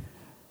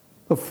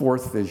 The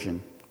fourth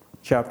vision,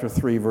 chapter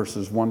 3,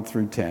 verses 1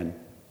 through 10.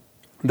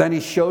 Then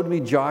he showed me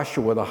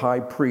Joshua the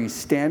high priest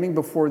standing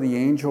before the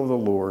angel of the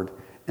Lord,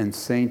 and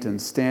Satan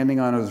standing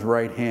on his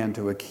right hand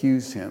to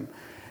accuse him.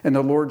 And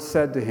the Lord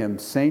said to him,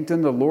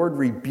 Satan, the Lord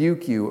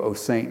rebuke you, O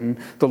Satan.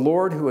 The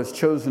Lord who has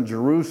chosen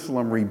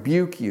Jerusalem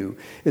rebuke you.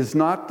 Is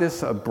not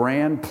this a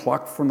brand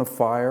plucked from the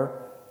fire?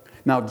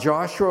 Now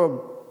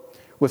Joshua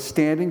was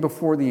standing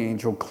before the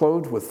angel,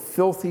 clothed with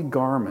filthy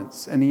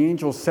garments. And the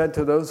angel said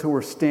to those who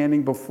were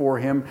standing before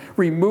him,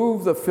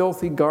 remove the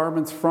filthy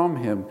garments from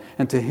him.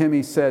 And to him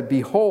he said,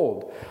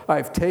 behold, I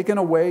have taken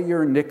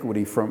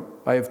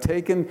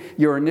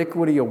your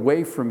iniquity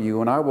away from you,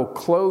 and I will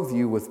clothe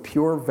you with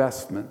pure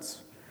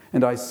vestments.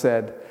 And I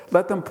said,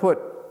 let them put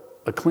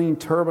a clean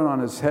turban on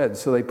his head.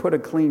 So they put a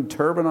clean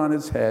turban on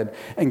his head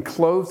and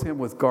clothed him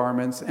with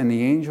garments, and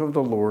the angel of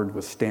the Lord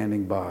was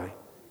standing by.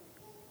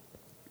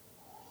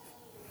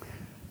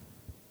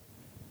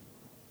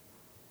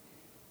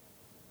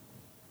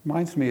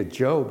 Reminds me of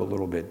Job a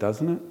little bit,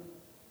 doesn't it?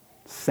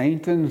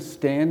 Satan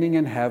standing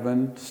in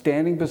heaven,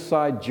 standing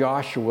beside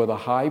Joshua, the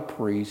high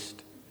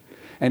priest,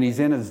 and he's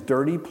in his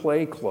dirty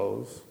play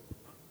clothes,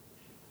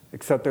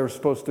 except they're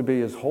supposed to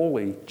be his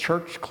holy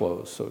church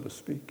clothes, so to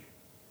speak.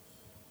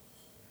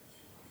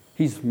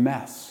 He's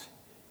mess.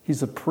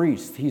 He's a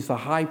priest. He's a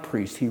high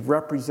priest. He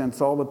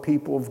represents all the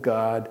people of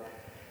God,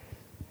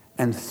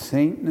 and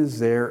Satan is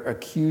there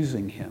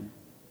accusing him.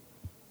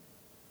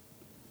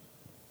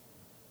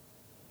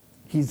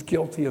 He's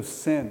guilty of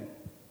sin.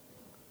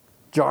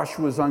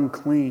 Joshua's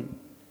unclean.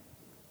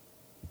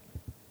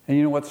 And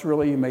you know what's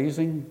really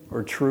amazing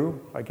or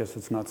true? I guess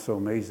it's not so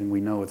amazing.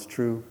 We know it's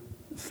true.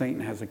 Satan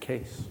has a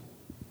case.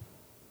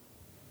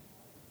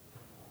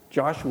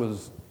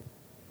 Joshua's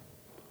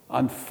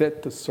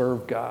unfit to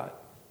serve God.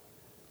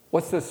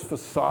 What's this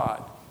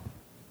facade?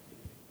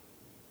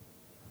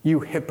 You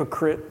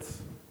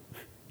hypocrites,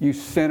 you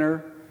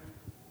sinner.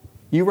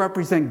 You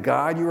represent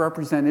God, you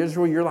represent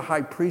Israel, you're the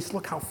high priest.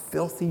 Look how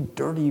filthy,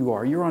 dirty you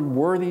are. You're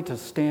unworthy to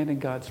stand in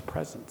God's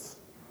presence.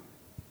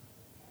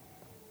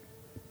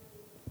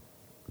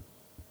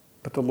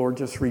 But the Lord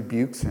just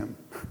rebukes him.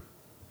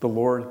 The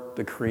Lord,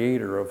 the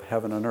creator of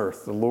heaven and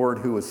earth, the Lord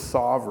who is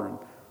sovereign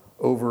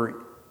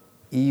over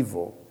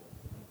evil,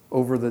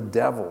 over the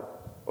devil,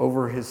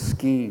 over his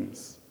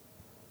schemes.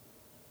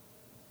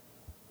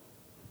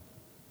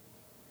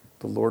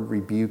 The Lord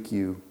rebuke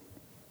you.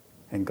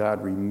 And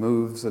God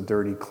removes the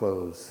dirty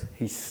clothes.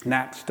 He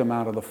snatched him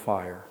out of the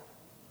fire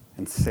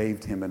and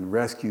saved him and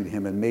rescued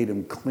him and made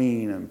him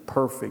clean and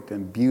perfect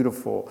and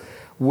beautiful,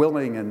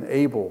 willing and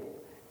able,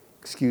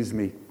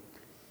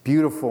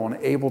 beautiful and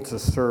able to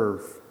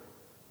serve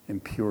in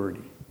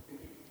purity.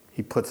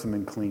 He puts him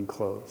in clean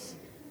clothes.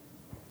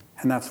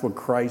 And that's what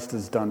Christ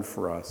has done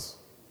for us.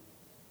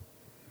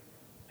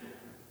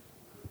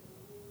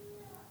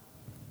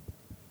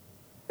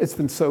 It's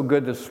been so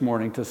good this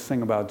morning to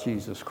sing about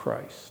Jesus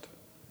Christ.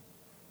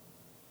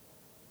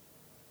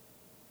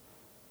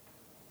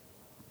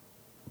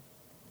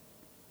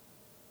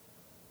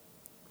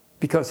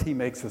 Because he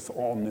makes us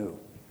all new.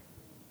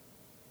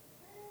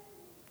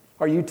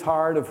 Are you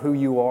tired of who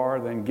you are?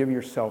 Then give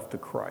yourself to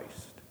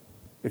Christ.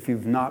 If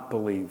you've not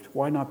believed,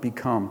 why not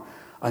become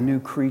a new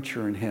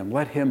creature in him?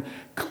 Let him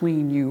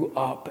clean you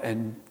up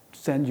and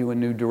send you in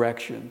new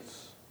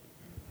directions.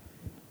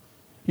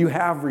 You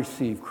have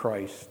received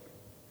Christ,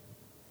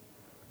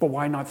 but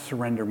why not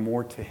surrender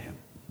more to him?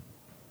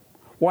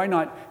 Why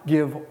not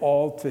give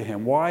all to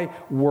him? Why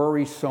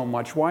worry so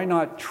much? Why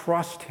not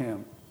trust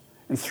him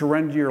and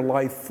surrender your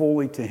life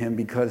fully to him,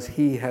 because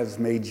he has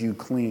made you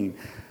clean?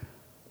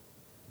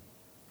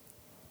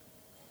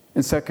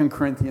 In 2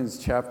 Corinthians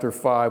chapter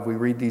 5, we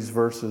read these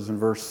verses in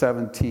verse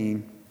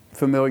 17,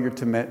 familiar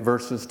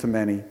verses to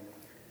many.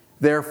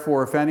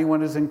 Therefore, if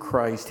anyone is in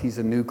Christ, he's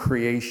a new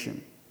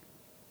creation.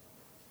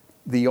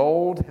 The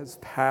old has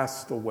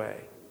passed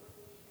away.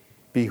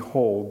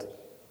 Behold,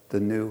 the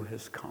new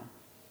has come.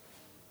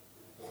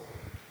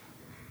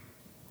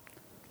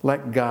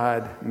 Let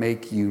God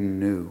make you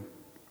new.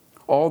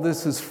 All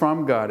this is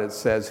from God, it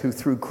says, who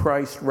through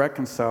Christ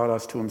reconciled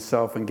us to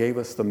himself and gave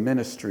us the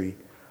ministry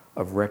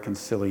of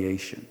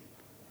reconciliation.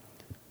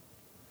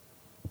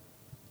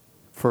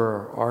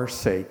 For our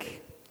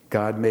sake,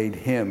 God made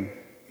him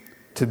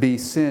to be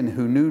sin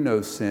who knew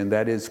no sin,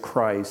 that is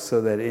Christ,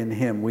 so that in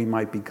him we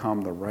might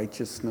become the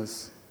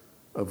righteousness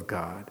of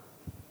God.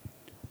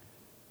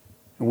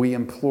 And we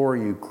implore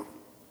you,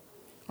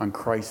 on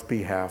Christ's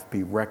behalf,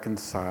 be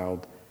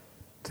reconciled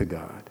to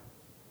God.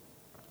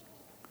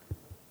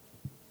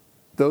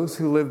 Those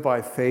who live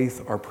by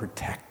faith are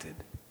protected.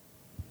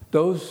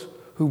 Those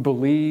who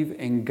believe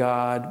in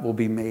God will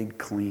be made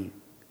clean.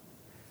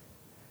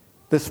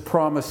 This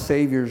promised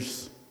Savior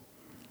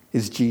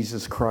is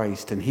Jesus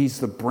Christ, and he's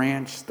the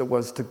branch that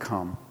was to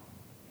come.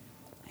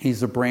 He's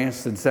the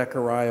branch that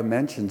Zechariah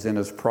mentions in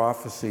his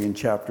prophecy in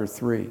chapter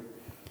 3.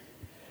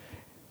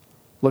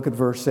 Look at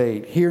verse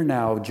 8. Hear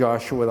now,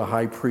 Joshua the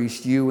high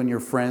priest, you and your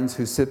friends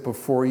who sit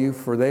before you,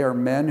 for they are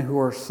men who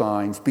are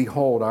signs.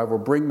 Behold, I will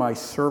bring my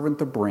servant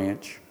the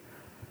branch.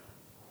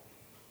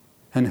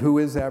 And who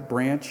is that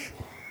branch?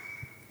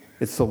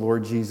 It's the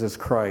Lord Jesus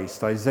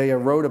Christ. Isaiah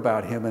wrote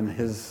about him in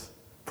his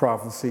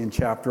prophecy in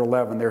chapter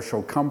 11. There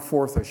shall come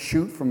forth a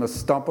shoot from the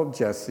stump of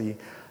Jesse,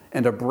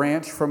 and a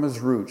branch from his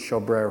root shall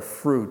bear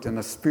fruit, and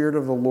the Spirit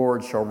of the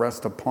Lord shall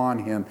rest upon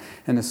him,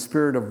 and the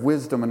Spirit of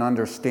wisdom and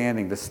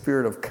understanding, the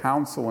Spirit of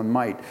counsel and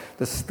might,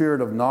 the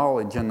Spirit of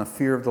knowledge and the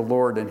fear of the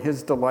Lord. And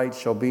his delight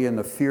shall be in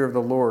the fear of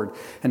the Lord,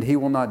 and he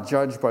will not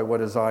judge by what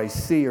his eyes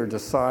see, or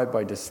decide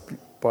by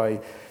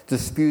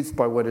disputes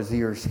by what his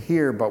ears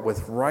hear, but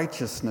with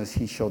righteousness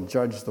he shall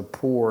judge the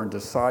poor, and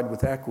decide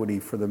with equity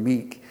for the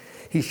meek.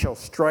 He shall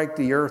strike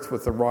the earth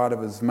with the rod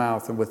of his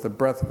mouth, and with the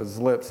breath of his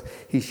lips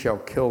he shall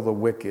kill the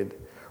wicked.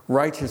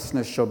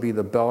 Righteousness shall be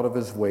the belt of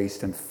his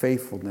waist, and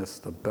faithfulness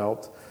the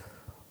belt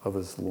of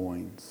his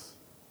loins.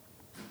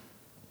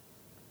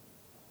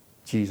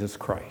 Jesus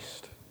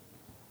Christ,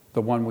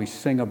 the one we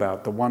sing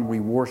about, the one we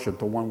worship,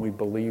 the one we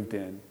believed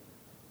in.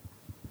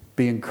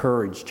 Be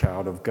encouraged,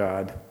 child of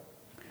God.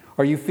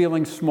 Are you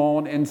feeling small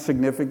and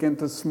insignificant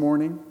this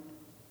morning?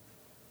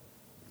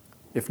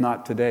 If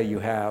not today, you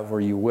have, or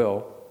you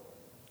will.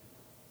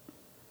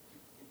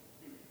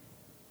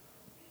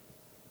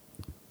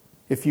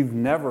 If you've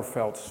never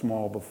felt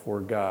small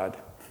before God,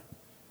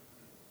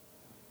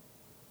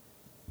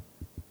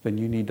 then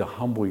you need to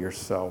humble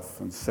yourself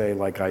and say,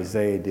 like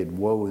Isaiah did,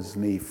 woe is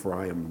me, for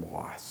I am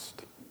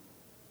lost.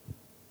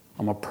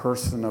 I'm a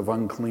person of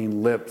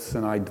unclean lips,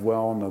 and I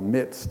dwell in the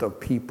midst of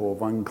people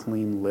of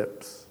unclean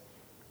lips.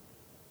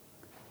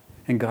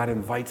 And God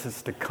invites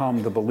us to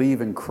come, to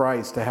believe in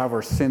Christ, to have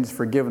our sins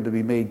forgiven, to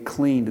be made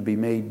clean, to be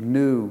made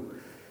new,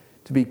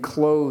 to be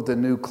clothed in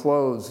new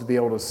clothes, to be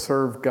able to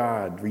serve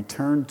God.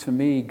 Return to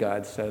me,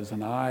 God says,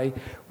 and I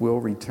will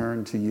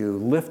return to you.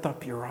 Lift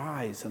up your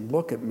eyes and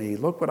look at me.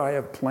 Look what I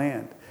have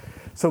planned.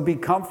 So be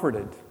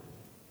comforted.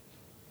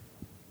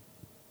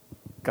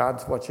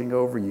 God's watching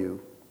over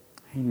you.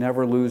 He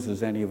never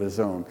loses any of his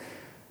own.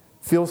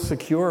 Feel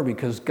secure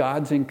because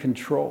God's in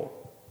control.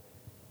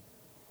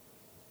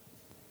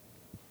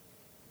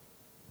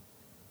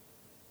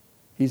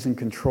 He's in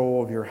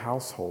control of your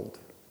household.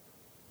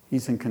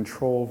 He's in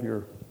control of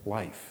your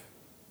life.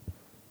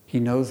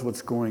 He knows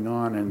what's going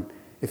on, and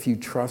if you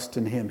trust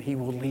in him, he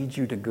will lead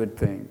you to good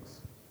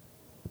things.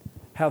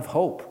 Have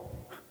hope.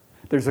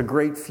 There's a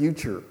great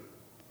future,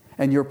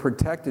 and you're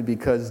protected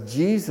because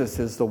Jesus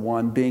is the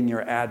one being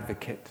your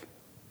advocate.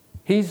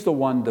 He's the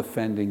one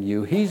defending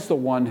you. He's the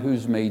one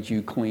who's made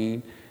you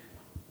clean.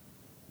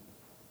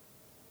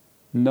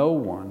 No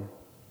one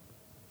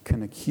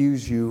can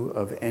accuse you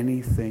of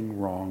anything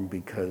wrong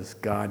because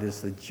God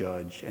is the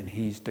judge and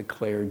he's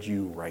declared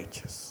you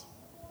righteous.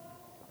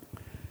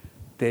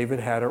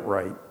 David had it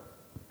right.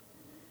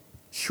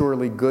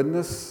 Surely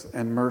goodness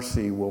and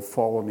mercy will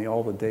follow me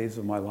all the days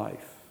of my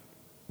life,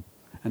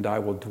 and I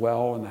will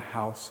dwell in the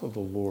house of the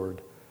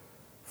Lord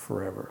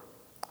forever.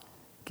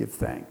 Give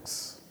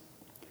thanks.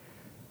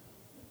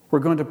 We're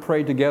going to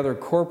pray together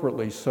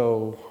corporately,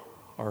 so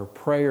our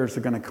prayers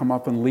are going to come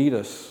up and lead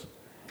us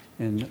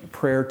in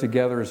prayer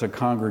together as a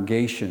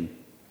congregation.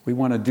 We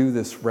want to do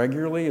this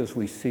regularly as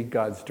we seek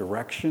God's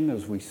direction,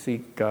 as we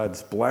seek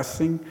God's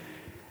blessing,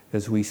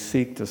 as we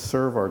seek to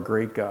serve our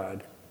great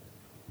God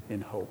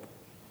in hope.